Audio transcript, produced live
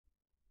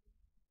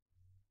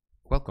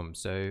Welcome.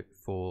 So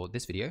for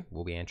this video,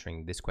 we'll be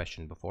answering this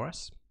question before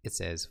us. It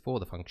says for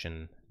the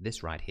function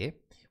this right here,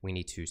 we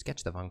need to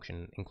sketch the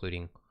function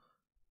including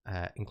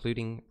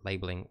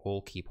labeling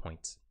all key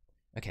points.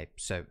 Okay,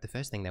 so the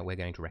first thing that we're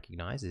going to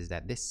recognize is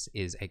that this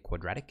is a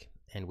quadratic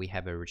and we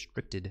have a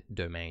restricted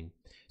domain.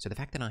 So the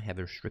fact that I have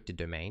a restricted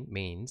domain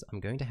means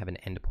I'm going to have an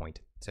endpoint.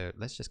 So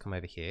let's just come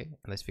over here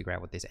and let's figure out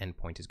what this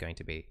endpoint is going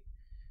to be.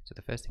 So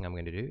the first thing I'm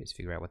going to do is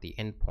figure out what the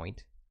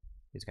endpoint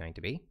is going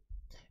to be.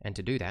 And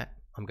to do that,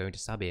 I'm going to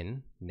sub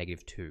in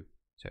 -2.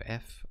 So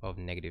f of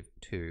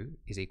 -2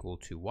 is equal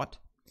to what?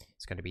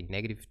 It's going to be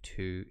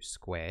 -2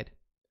 squared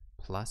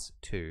plus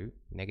 2,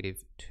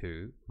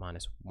 -2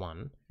 minus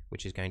 1,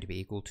 which is going to be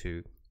equal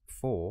to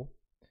 4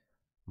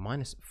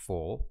 minus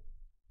 4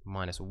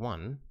 minus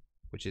 1,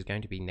 which is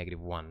going to be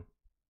 -1.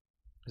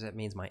 So that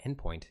means my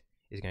endpoint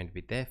is going to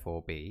be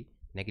therefore be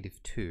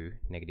 -2,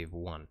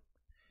 -1.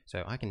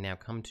 So I can now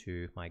come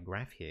to my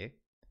graph here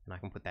and I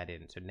can put that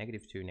in. So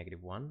 -2,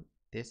 -1.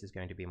 This is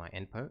going to be my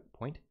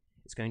endpoint.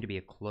 It's going to be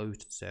a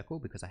closed circle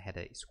because I had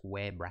a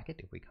square bracket.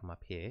 If we come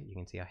up here, you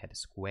can see I had a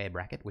square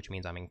bracket, which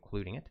means I'm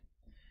including it.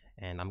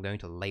 And I'm going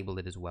to label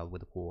it as well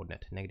with a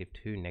coordinate,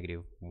 -2,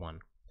 -1.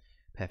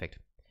 Perfect.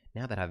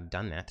 Now that I've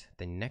done that,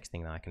 the next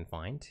thing that I can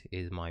find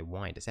is my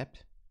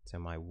y-intercept. So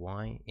my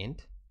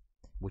y-int,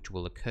 which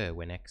will occur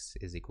when x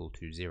is equal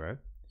to 0.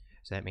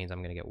 So that means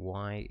I'm going to get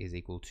y is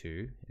equal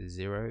to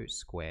 0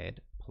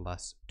 squared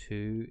plus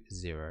 2,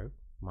 0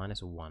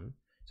 minus 1.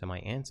 So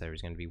my answer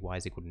is going to be y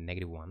is equal to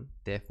 -1.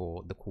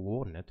 Therefore, the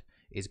coordinate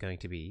is going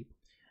to be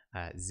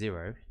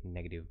 0,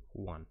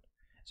 -1.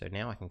 So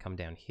now I can come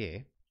down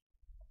here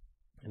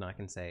and I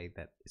can say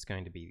that it's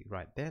going to be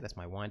right there. That's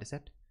my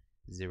y-intercept,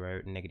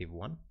 0,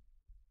 -1.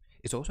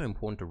 It's also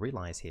important to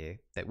realize here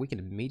that we can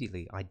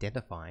immediately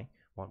identify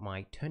what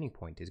my turning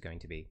point is going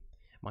to be.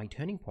 My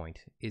turning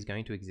point is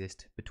going to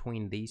exist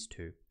between these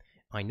two.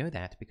 I know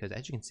that because,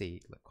 as you can see,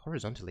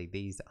 horizontally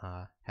these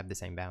have the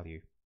same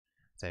value.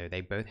 So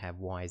they both have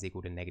y is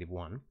equal to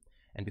 -1.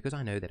 And because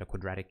I know that a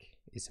quadratic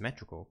is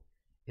symmetrical,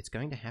 it's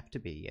going to have to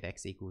be at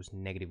x equals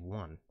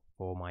 -1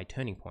 for my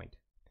turning point.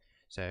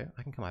 So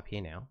I can come up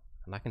here now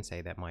and I can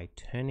say that my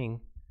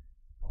turning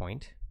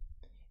point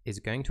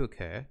is going to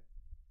occur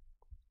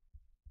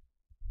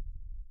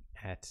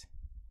at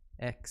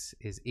x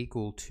is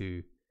equal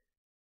to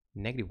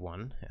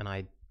 -1, and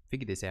I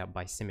figured this out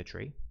by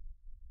symmetry.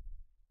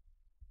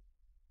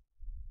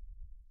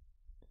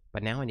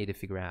 But now I need to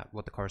figure out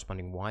what the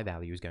corresponding y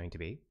value is going to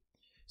be.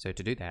 So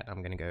to do that,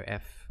 I'm going to go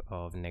f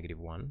of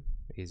 -1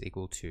 is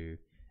equal to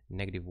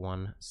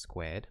 -1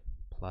 squared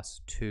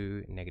plus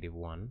 2,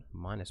 -1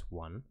 minus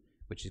 1,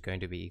 which is going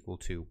to be equal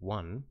to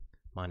 1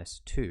 minus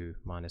 2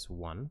 minus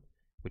 1,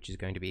 which is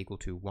going to be equal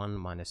to 1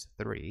 minus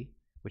 3,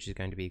 which is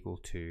going to be equal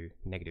to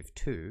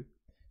 -2.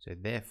 So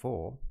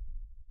therefore,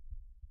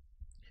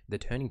 the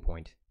turning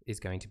point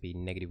is going to be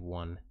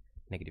 -1,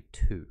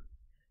 -2.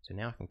 So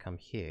now I can come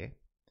here,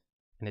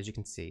 and as you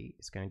can see,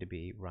 it's going to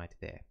be right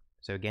there.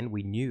 So again,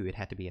 we knew it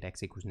had to be at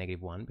x equals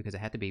 -1 because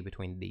it had to be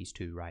between these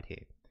two right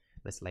here.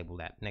 Let's label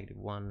that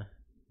 -1,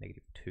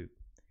 -2.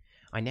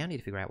 I now need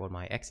to figure out what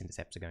my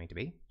x-intercepts are going to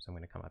be. So I'm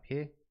going to come up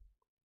here.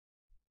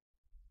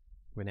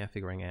 We're now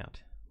figuring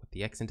out what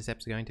the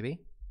x-intercepts are going to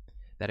be.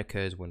 That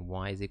occurs when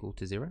y is equal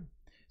to 0.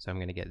 So I'm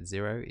going to get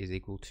 0 is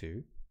equal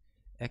to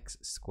x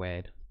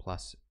squared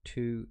plus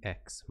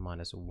 2x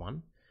minus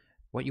 1.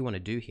 What you want to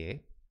do here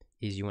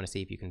is you want to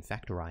see if you can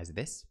factorize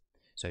this.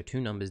 So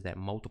two numbers that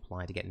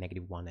multiply to get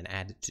 -1 and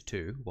add to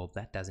 2, well,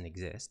 that doesn't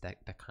exist.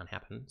 That can't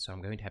happen. So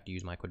I'm going to have to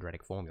use my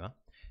quadratic formula.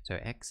 So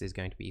x is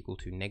going to be equal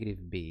to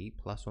 -b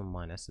plus or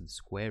minus the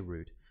square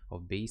root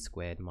of b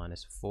squared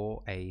minus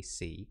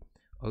 4ac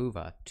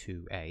over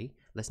 2a.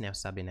 Let's now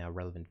sub in our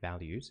relevant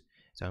values.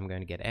 So I'm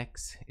going to get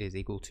x is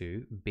equal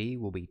to, b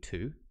will be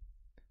 2,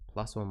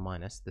 plus or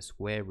minus the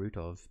square root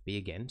of b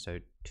again,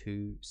 so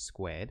 2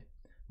 squared,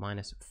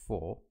 minus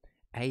 4.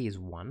 A is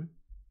 1,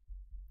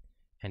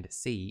 and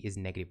c is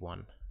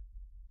 -1,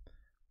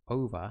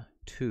 over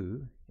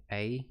 2,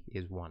 a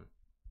is 1.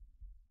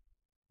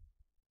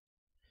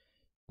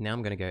 Now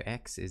I'm going to go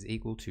x is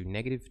equal to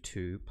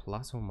 -2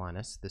 plus or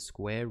minus the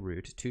square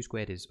root, 2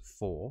 squared is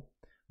 4,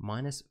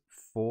 minus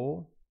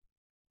 4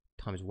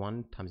 times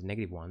 1 times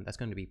 -1, that's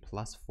going to be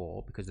plus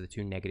 4 because the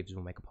two negatives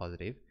will make a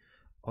positive,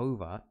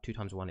 over 2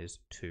 times 1 is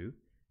 2.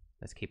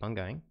 Let's keep on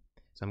going.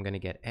 So I'm going to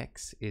get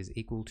x is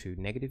equal to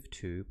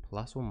 -2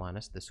 plus or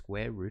minus the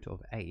square root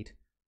of 8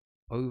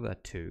 over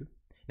 2.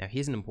 Now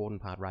here's an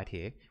important part right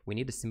here. We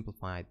need to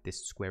simplify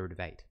this square root of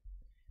 8.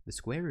 The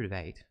square root of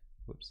 8,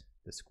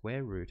 the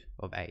square root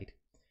of 8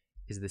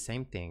 is the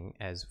same thing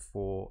as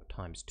 4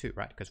 times 2,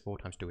 right? Because 4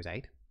 times 2 is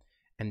 8.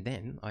 And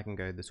then I can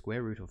go the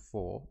square root of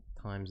 4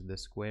 times the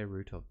square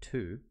root of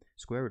 2.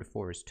 Square root of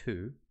 4 is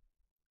 2.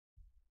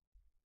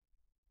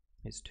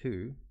 It's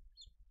 2.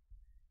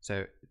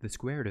 So the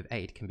square root of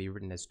 8 can be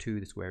written as 2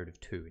 the square root of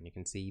 2. And you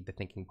can see the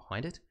thinking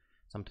behind it.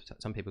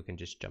 Some people can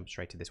just jump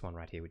straight to this one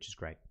right here, which is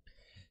great.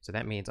 So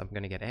that means I'm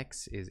going to get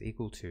x is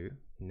equal to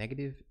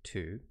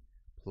 -2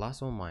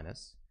 plus or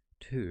minus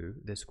to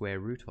the square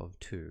root of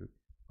 2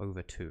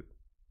 over 2.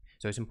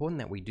 So it's important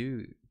that we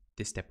do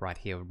this step right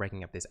here of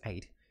breaking up this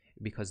 8,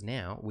 because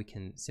now we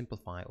can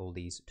simplify all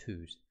these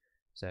 2's.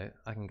 So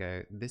I can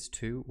go, this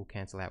 2 will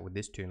cancel out with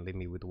this 2 and leave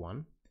me with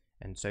 1.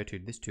 And so too,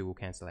 this 2 will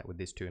cancel out with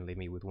this 2 and leave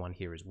me with 1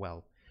 here as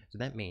well. So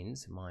that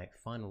means my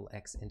final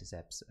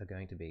x-intercepts are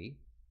going to be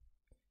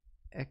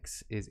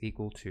x is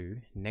equal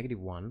to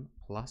 -1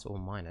 plus or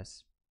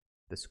minus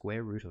the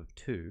square root of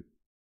 2,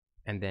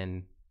 and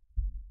then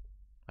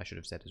I should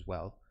have said as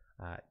well,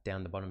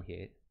 down the bottom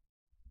here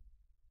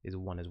is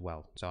 1 as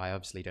well. So I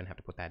obviously don't have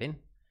to put that in.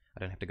 I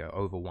don't have to go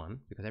over 1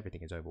 because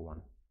everything is over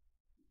 1.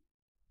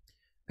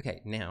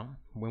 Okay, now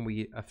when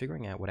we are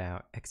figuring out what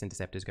our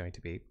x-intercept is going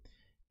to be,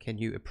 can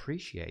you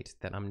appreciate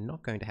that I'm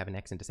not going to have an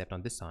x-intercept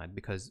on this side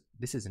because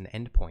this is an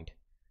endpoint.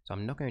 So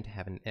I'm not going to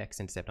have an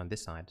x-intercept on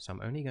this side, so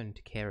I'm only going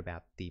to care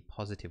about the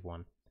positive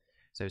one.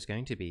 So it's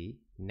going to be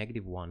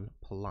 -1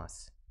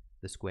 plus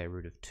the square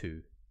root of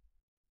 2,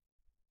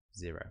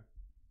 0.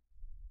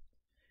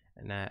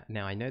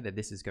 Now I know that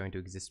this is going to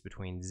exist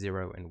between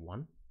 0 and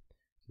 1.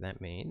 So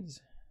that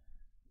means,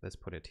 let's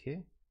put it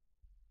here,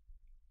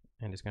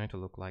 and it's going to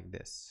look like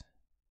this.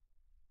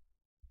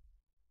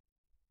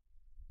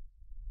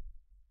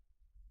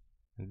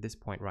 And this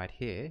point right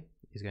here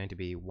is going to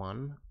be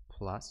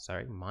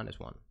minus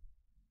 1.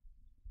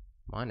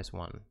 Minus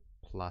 1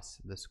 plus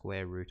the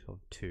square root of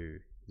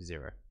 2,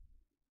 0.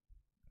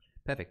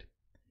 Perfect.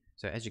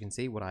 So as you can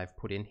see, what I've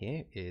put in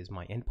here is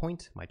my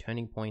endpoint, my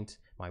turning point,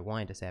 my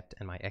y-intercept,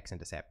 and my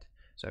x-intercept.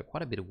 So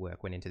quite a bit of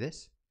work went into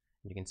this.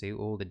 You can see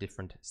all the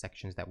different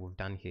sections that we've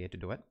done here to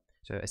do it.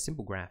 So a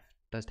simple graph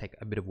does take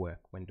a bit of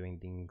work when doing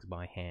things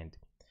by hand.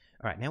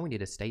 All right, now we need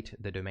to state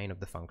the domain of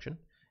the function.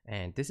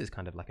 And this is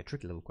kind of like a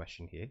tricky little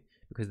question here,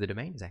 because the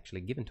domain is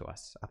actually given to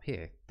us up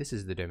here. This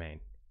is the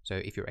domain. So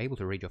if you're able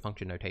to read your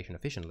function notation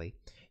efficiently,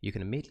 you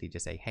can immediately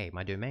just say, hey,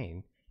 my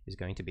domain is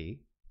going to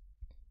be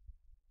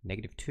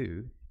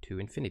 -2 to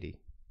infinity.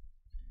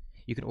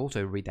 You can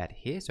also read that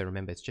here. So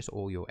remember, it's just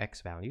all your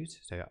x values.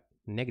 So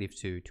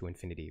 -2 to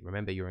infinity.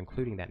 Remember, you're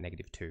including that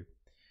 -2.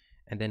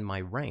 And then my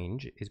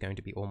range is going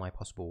to be all my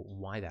possible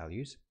y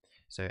values.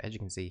 So as you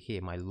can see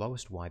here, my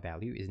lowest y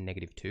value is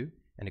 -2,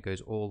 and it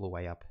goes all the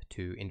way up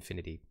to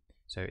infinity.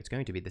 So it's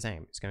going to be the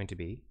same. It's going to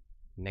be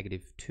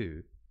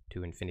 -2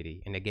 to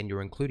infinity. And again,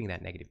 you're including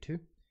that -2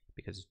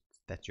 because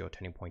that's your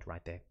turning point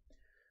right there.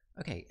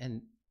 Okay,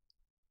 and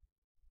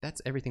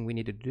that's everything we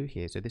needed to do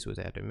here. So this was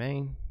our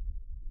domain.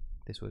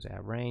 This was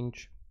our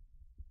range.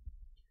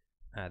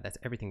 That's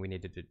everything we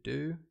needed to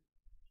do.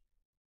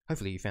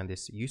 Hopefully you found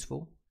this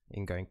useful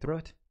in going through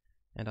it,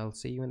 and I'll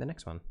see you in the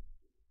next one.